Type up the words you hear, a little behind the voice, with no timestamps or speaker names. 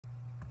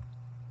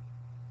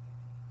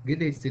Good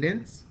day,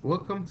 students.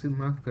 Welcome to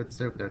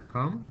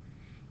mathcodserve.com.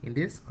 In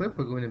this clip,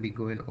 we're going to be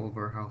going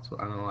over how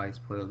to analyze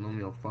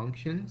polynomial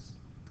functions.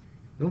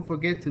 Don't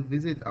forget to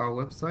visit our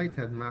website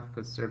at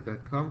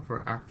mathcodserve.com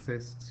for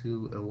access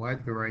to a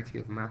wide variety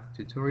of math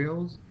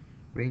tutorials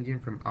ranging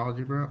from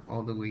algebra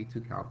all the way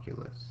to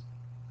calculus.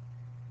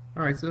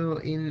 Alright, so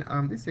in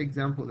this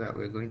example that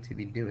we're going to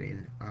be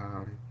doing,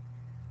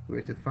 we're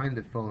to find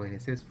the following.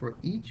 It says for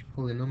each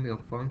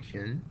polynomial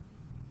function,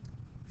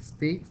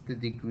 state the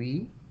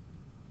degree.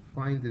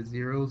 Find the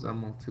zeros and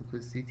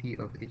multiplicity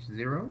of each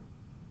zero.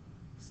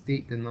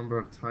 State the number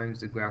of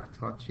times the graph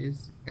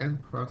touches and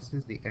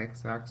crosses the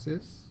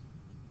x-axis.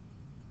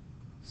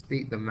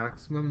 State the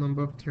maximum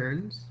number of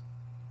turns.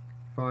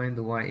 Find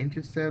the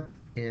y-intercept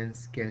and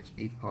sketch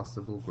a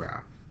possible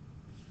graph.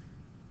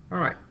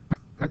 Alright,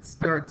 let's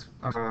start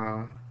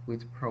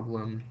with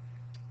problem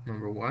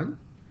number 1.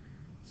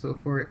 So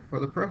for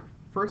the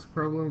first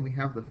problem, we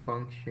have the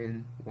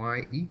function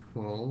y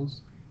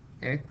equals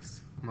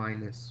x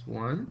minus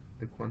 1,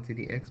 the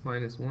quantity x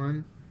minus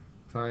 1,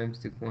 times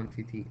the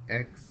quantity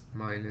x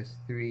minus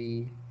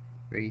 3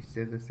 raised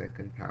to the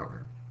second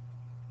power.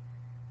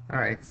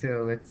 Alright,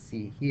 so let's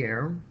see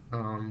here.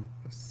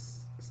 Let's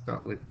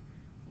start with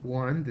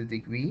 1, the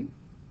degree.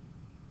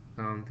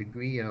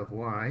 Degree of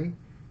y.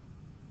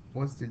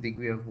 What's the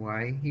degree of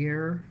y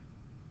here?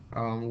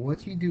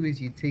 What you do is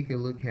you take a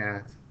look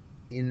at,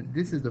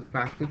 this is the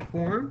factored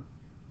form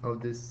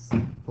of this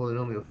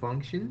polynomial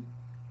function.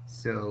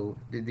 So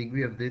the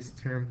degree of this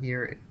term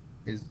here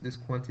is, this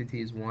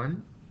quantity is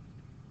 1,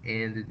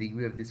 and the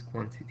degree of this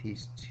quantity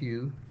is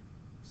 2.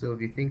 So if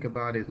you think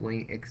about it, when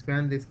you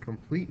expand this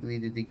completely,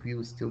 the degree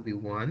will still be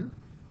 1.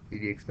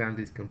 If you expand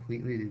this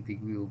completely, the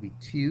degree will be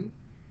 2.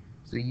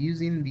 So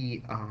using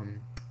the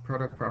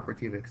product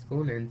property of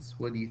exponents,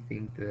 what do you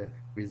think the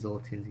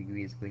resulting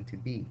degree is going to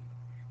be?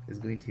 It's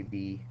going to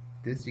be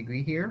this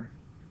degree here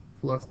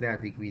plus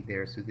that degree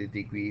there, so the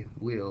degree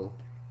will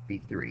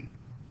be 3.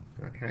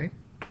 Okay?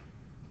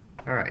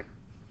 Alright.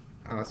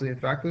 So in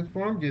factored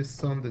form, just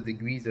sum the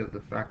degrees of the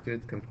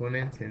factored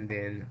components, and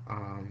then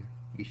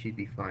you should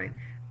be fine.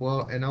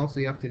 Well, and also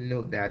you have to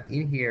note that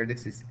in here,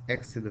 this is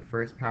x to the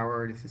first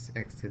power, this is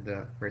x to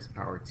the first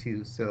power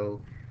 2.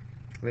 So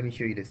let me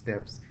show you the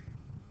steps.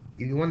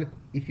 If you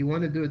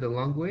want to do it the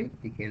long way,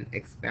 you can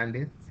expand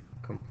it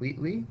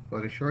completely,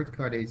 but the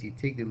shortcut is you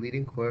take the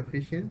leading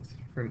coefficient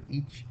from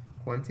each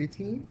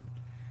quantity,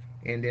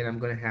 and then I'm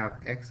going to have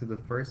x to the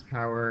first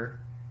power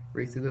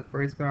raised to the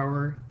first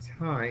power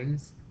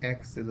times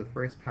x to the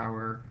first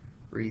power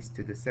raised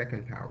to the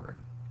second power.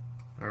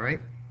 Alright?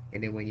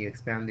 And then when you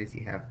expand this,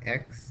 you have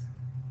x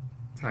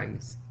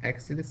times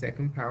x to the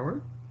second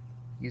power.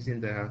 Using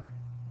the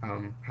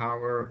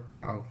power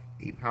of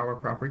a power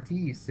property,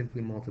 you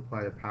simply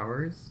multiply the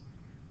powers.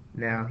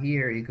 Now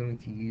here you're going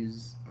to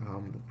use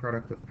the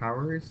product of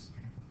powers.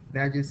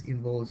 That just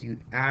involves you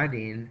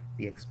adding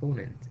the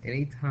exponent.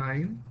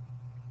 Anytime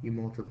you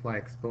multiply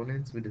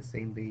exponents with the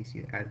same base,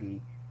 you add the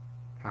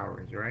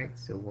powers, right?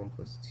 So 1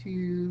 plus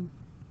 2,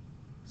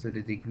 so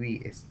the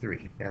degree is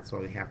 3. That's why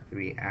we have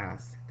 3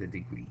 as the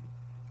degree.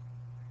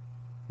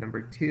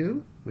 Number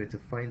 2, we have to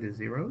find the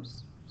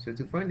zeros. So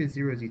to find the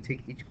zeros, you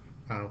take each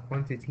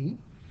quantity,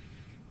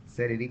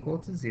 set it equal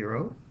to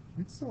 0,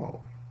 and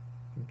solve.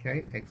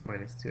 Okay, x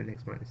minus 2 and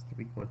x minus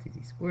 3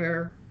 quantity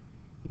square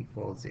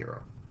equals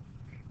 0.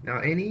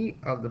 Now any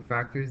of the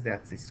factors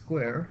that's a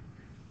square,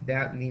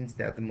 that means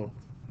that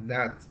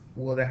that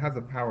has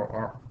a power,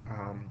 or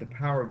the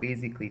power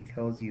basically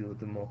tells you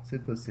the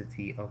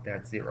multiplicity of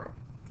that 0.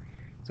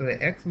 So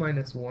the x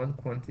minus 1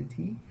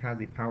 quantity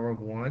has a power of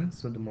 1,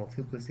 so the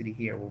multiplicity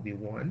here will be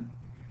 1.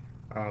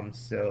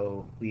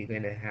 So we're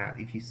going to have,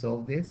 if you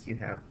solve this, you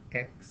have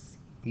x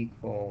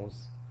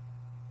equals,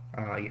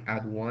 you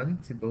add 1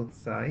 to both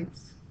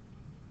sides,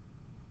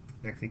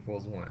 x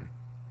equals 1.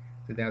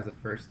 So that's the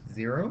first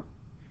 0.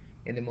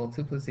 And the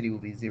multiplicity will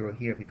be 0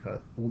 here, because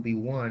will be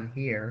 1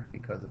 here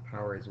because the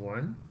power is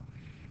 1.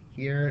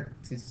 Here,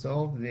 to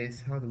solve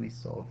this, how do we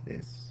solve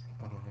this?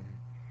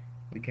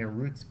 We can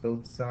root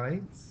both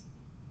sides,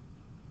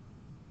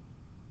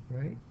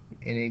 right?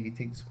 And if you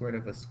take the square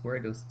root of a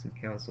square, those two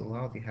cancel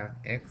out. You have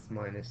x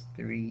minus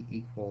 3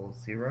 equals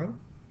 0.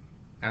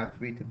 Add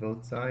 3 to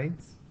both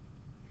sides,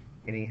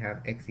 and you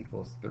have x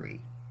equals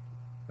 3.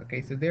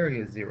 Okay, so there are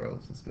your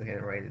zeros. Let's go ahead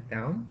and write it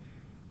down.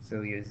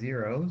 So your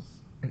zeros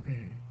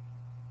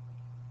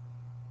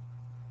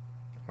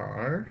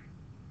are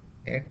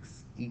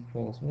x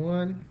equals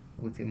 1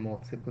 with a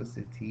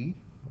multiplicity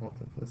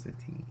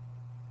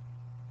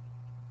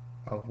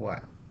of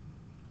what?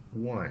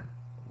 1.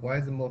 Why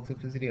is the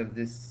multiplicity of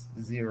this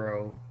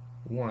 0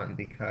 1?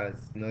 Because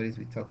notice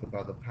we talked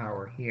about the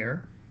power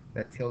here.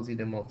 That tells you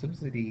the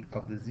multiplicity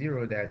of the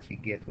 0 that you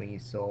get when you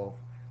solve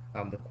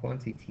the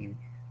quantity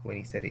when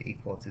you set it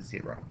equal to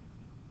 0.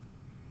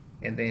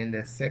 And then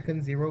the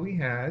second 0 we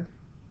had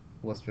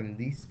was from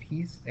this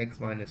piece, x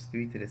minus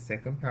 3 to the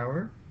second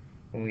power.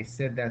 When we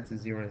set that to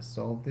 0 and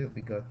solved it,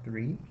 we got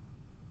 3.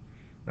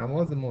 Now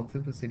what's the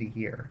multiplicity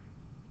here?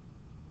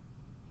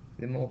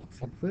 The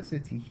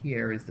multiplicity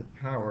here is the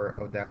power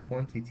of that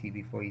quantity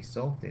before you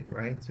solved it,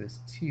 right? So it's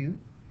 2,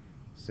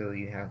 so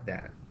you have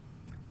that.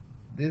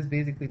 This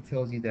basically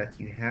tells you that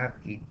you have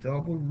a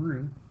double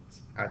root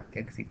at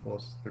x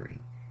equals 3.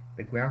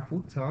 The graph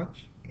will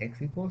touch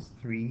x equals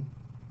 3,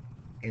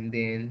 and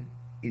then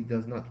it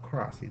does not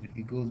cross.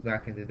 It goes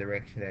back in the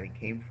direction that it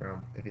came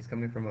from. If it's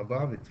coming from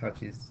above, it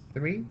touches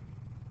 3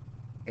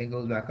 and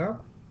goes back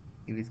up.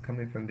 If it's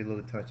coming from below,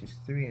 it touches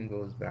 3 and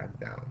goes back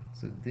down.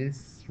 So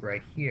this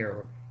right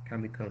here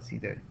can be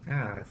considered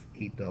as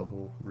a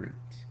double root.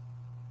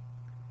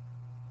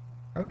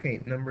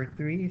 Okay, number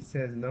 3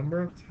 says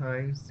number of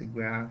times the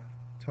graph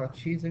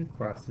touches and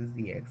crosses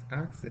the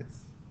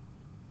x-axis.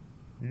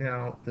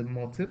 Now, the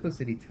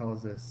multiplicity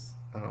tells us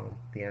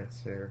the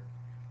answer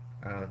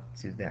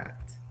to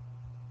that.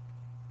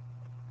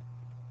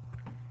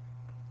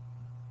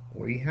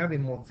 Where you have a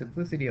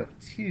multiplicity of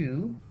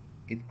 2,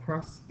 it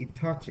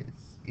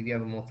touches. If you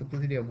have a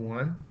multiplicity of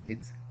 1, it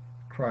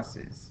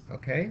crosses.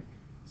 Okay,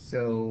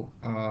 so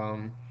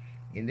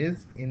in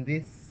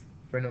this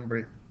for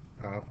number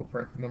for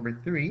part number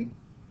 3,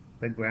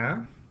 the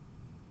graph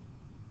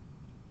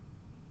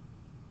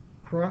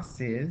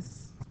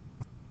crosses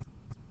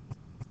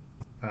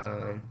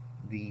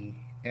the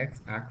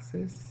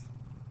x-axis.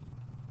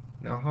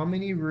 Now, how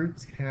many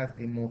roots has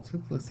a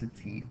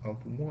multiplicity of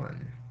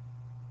 1?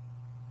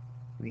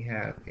 We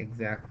have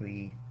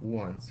exactly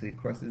 1, so it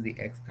crosses the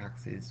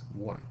x-axis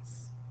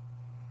once.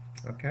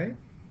 Okay,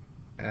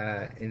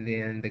 and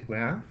then the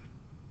graph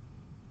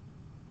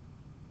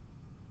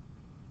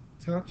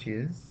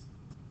touches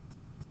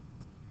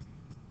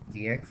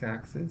the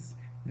x-axis.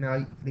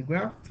 Now, the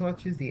graph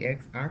touches the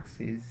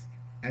x-axis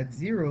at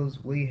zeros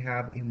where you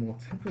have a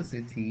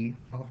multiplicity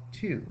of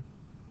 2.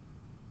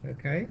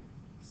 Okay,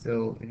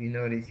 so if you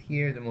notice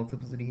here, the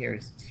multiplicity here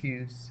is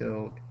 2,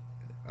 so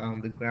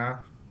the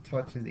graph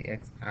touches the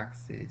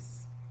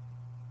x-axis.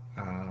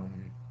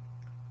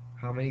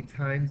 How many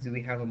times do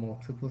we have a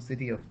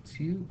multiplicity of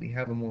 2? We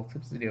have a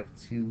multiplicity of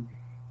 2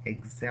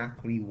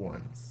 exactly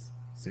once.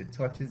 So it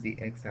touches the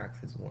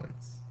x-axis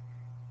once.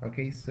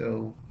 Okay,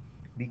 so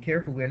be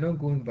careful. We're not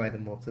going by the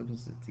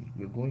multiplicity.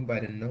 We're going by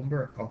the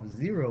number of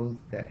zeros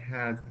that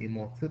has a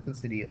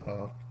multiplicity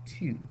of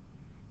 2.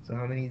 So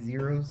how many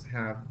zeros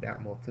have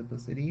that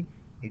multiplicity?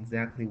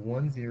 Exactly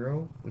 1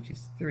 0, which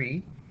is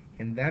 3.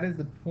 And that is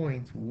the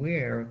point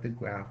where the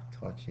graph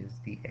touches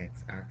the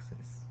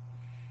x-axis.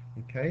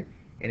 Okay,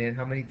 and then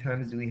how many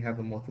times do we have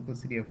a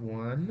multiplicity of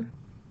 1?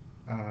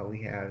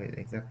 We have it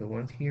exactly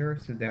once here,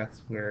 so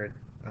that's where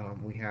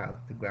we have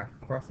the graph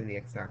crossing the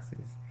x-axis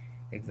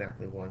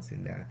exactly once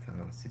in that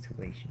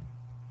situation.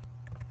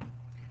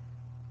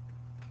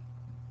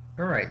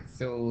 Alright,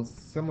 so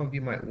some of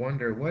you might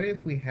wonder, what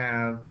if we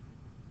have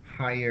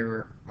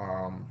higher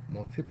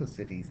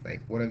multiplicities?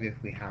 Like, what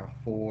if we have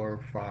 4,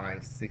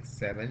 5, 6,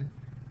 7?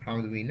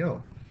 How do we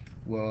know?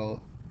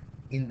 Well,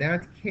 in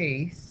that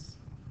case,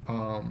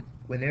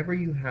 whenever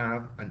you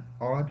have an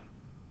odd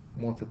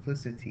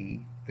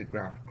multiplicity, the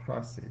graph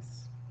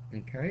crosses.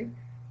 Okay?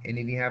 And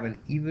if you have an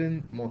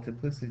even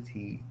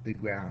multiplicity, the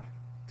graph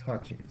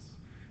touches.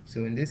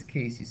 So in this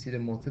case, you see the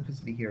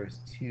multiplicity here is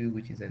 2,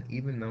 which is an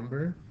even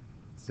number.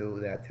 So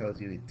that tells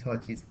you it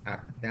touches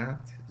at that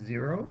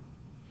 0.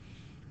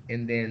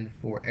 And then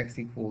for x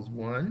equals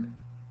 1,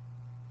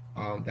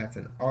 that's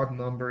an odd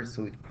number,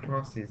 so it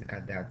crosses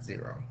at that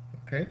 0.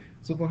 Okay,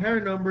 so for higher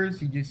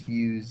numbers, you just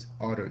use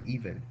odd or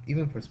even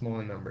for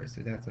smaller numbers.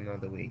 So that's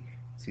another way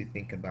to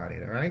think about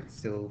it. All right,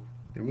 so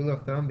the rule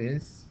of thumb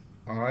is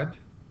odd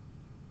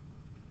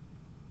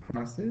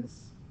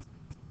crosses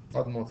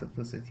odd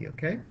multiplicity,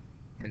 okay,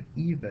 and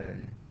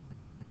even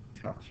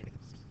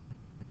touches.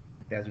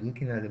 That's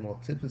looking at the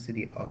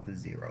multiplicity of the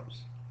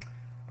zeros.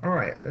 All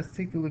right, let's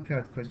take a look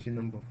at question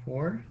number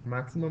 4.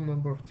 Maximum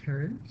number of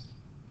terms.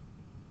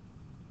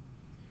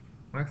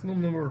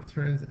 Maximum number of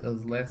terms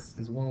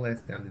is 1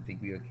 less than the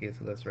degree. Okay,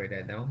 so let's write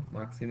that down.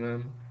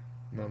 Maximum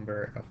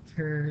number of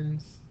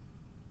terms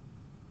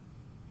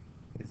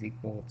is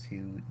equal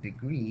to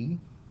degree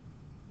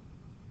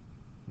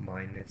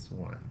minus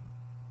 1.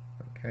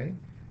 Okay,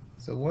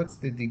 so what's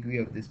the degree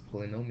of this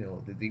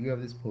polynomial? The degree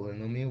of this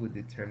polynomial we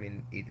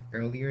determined it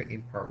earlier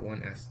in part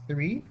 1 as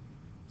 3.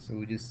 So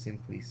we just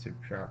simply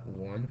subtract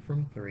 1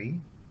 from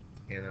 3,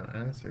 and our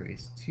answer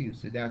is 2.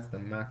 So that's the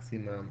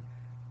maximum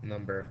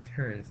number of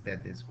terms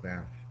that this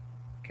graph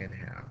can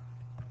have.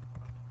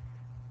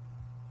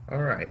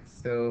 Alright,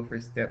 so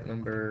for step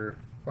number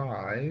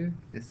 5,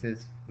 this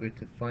is we're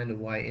to find the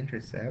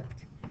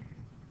y-intercept.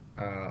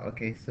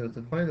 Okay, so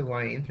to find the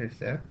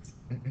y-intercept,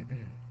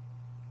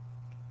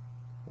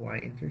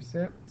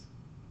 y-intercept,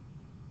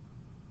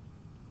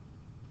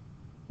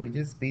 we're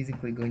just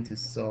basically going to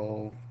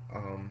solve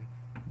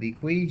the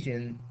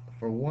equation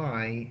for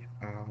y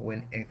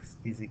when x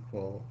is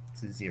equal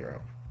to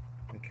 0.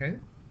 Okay?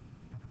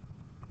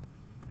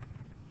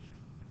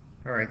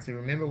 Alright, so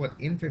remember what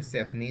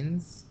intercept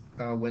means.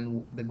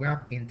 When the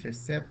graph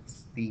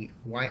intercepts the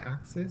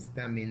y-axis,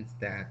 that means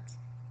that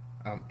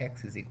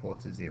x is equal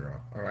to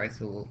 0. Alright,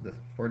 so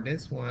for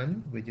this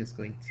one, we're just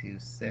going to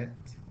set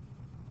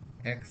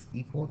x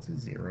equal to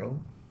 0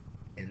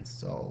 and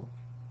solve.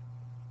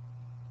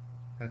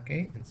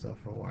 Okay, and so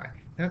for y.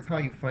 That's how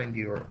you find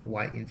your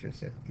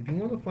y-intercept. If you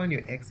want to find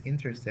your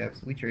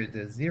x-intercepts, which are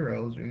the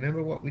zeros,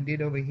 remember what we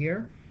did over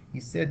here?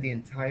 You set the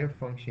entire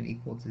function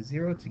equal to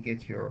 0 to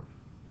get your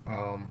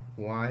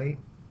y,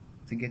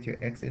 to get your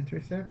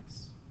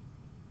x-intercepts.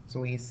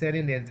 So when you're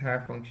setting the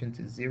entire function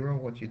to 0,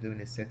 what you're doing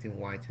is setting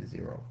y to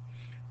 0.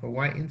 For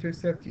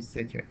y-intercept, you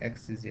set your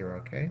x to 0,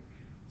 okay?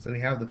 So we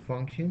have the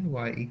function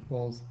y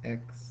equals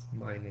x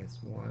minus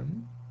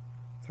 1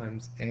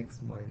 times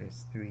x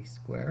minus 3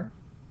 squared.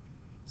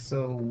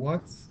 So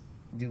what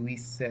do we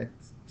set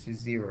to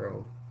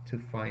 0 to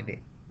find a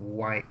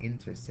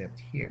y-intercept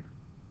here?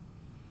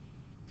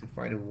 To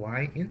find a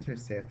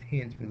y-intercept,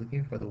 hint, we're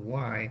looking for the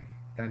y,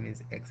 that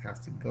means x has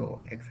to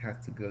go. X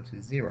has to go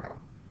to 0.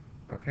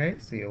 Okay,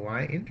 so your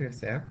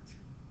y-intercept,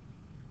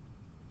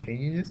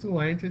 changing this to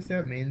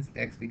y-intercept means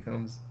x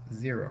becomes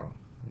 0.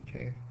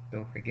 Okay,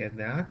 don't forget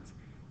that.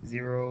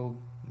 0,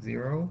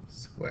 0,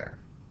 square.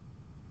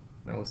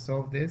 Now we'll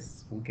solve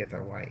this, we'll get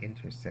our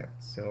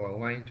y-intercept. So our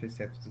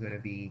y-intercept is going to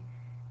be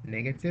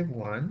negative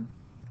 1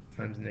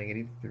 times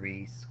negative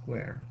 3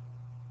 squared.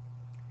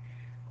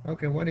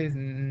 Okay, what is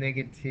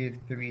negative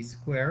 3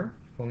 squared?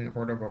 Following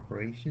order of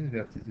operations, we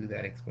have to do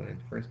that exponent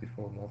first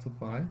before we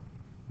multiply.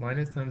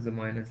 Minus times the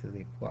minus is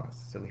a plus,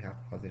 so we have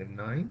positive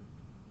 9.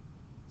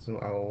 So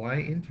our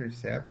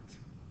y-intercept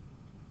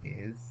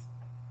is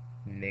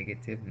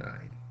negative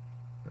 9.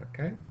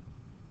 Okay?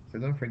 So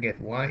don't forget,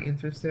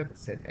 y-intercept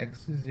set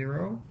x to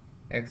 0,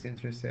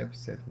 x-intercept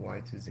set y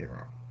to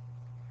 0.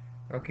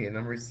 Okay,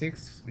 number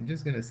 6, we're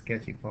just going to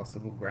sketch a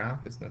possible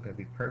graph. It's not going to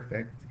be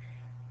perfect.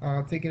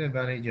 Taking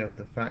advantage of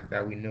the fact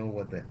that we know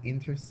what the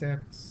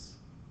intercepts,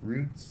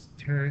 roots,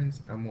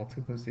 turns, and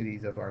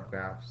multiplicities of our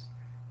graphs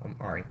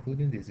are,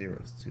 including the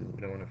zeros too.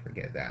 We don't want to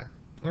forget that.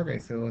 Okay,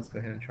 so let's go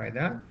ahead and try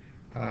that.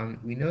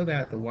 We know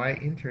that the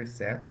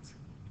y-intercept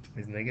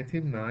is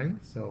negative 9.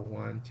 So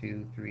 1,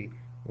 2, 3,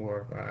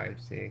 4,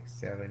 5, 6,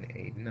 7,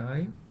 8,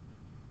 9.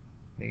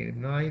 Negative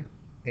 9.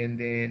 And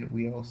then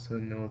we also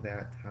know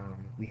that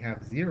we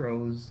have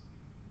zeros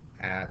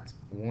at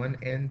 1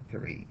 and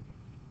 3.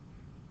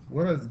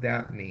 What does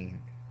that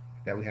mean,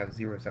 that we have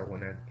zeros at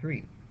 1 and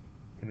 3?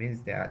 It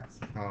means that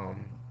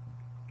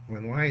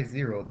when y is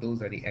 0,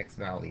 those are the x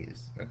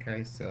values.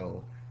 Okay,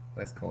 so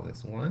let's call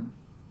this 1,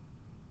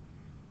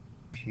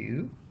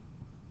 2,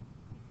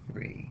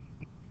 3.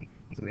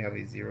 So we have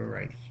a 0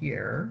 right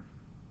here,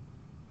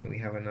 and we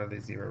have another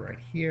 0 right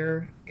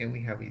here, and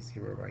we have a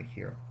 0 right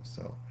here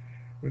also.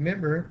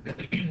 Remember,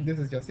 this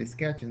is just a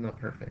sketch, it's not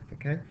perfect,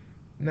 okay?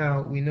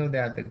 Now, we know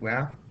that the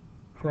graph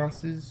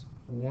crosses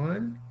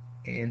 1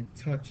 and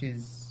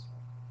touches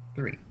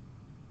 3,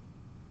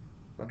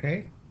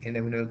 okay? And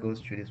then we know it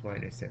goes through this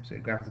y-intercept. So the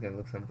graph is going to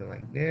look something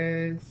like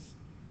this.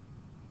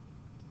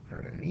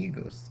 Pardon me,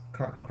 goes,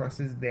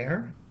 crosses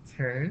there,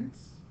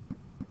 turns.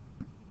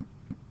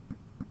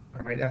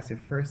 All right, that's the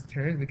first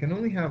turn. We can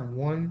only have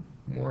one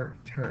more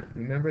turn.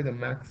 Remember, the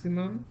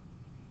maximum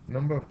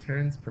number of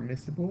turns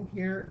permissible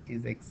here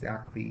is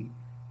exactly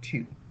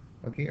 2.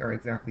 Okay, or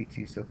exactly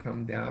 2. So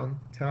come down,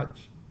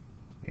 touch,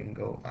 and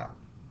go up,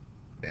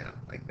 down,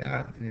 like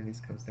that. And then this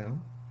comes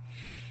down.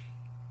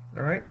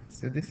 All right,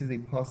 so this is a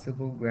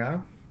possible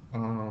graph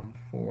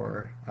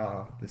for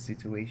the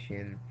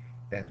situation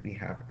that we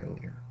have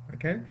earlier.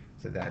 Okay,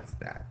 so that's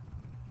that.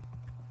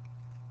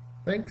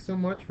 Thanks so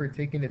much for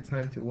taking the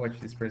time to watch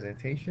this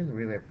presentation.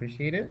 Really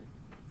appreciate it.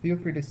 Feel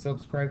free to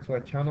subscribe to our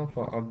channel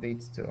for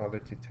updates to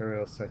other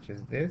tutorials such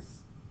as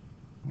this.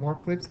 More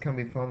clips can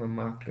be found on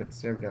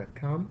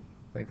math.serve.com.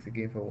 Thanks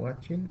again for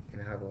watching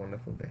and have a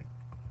wonderful day.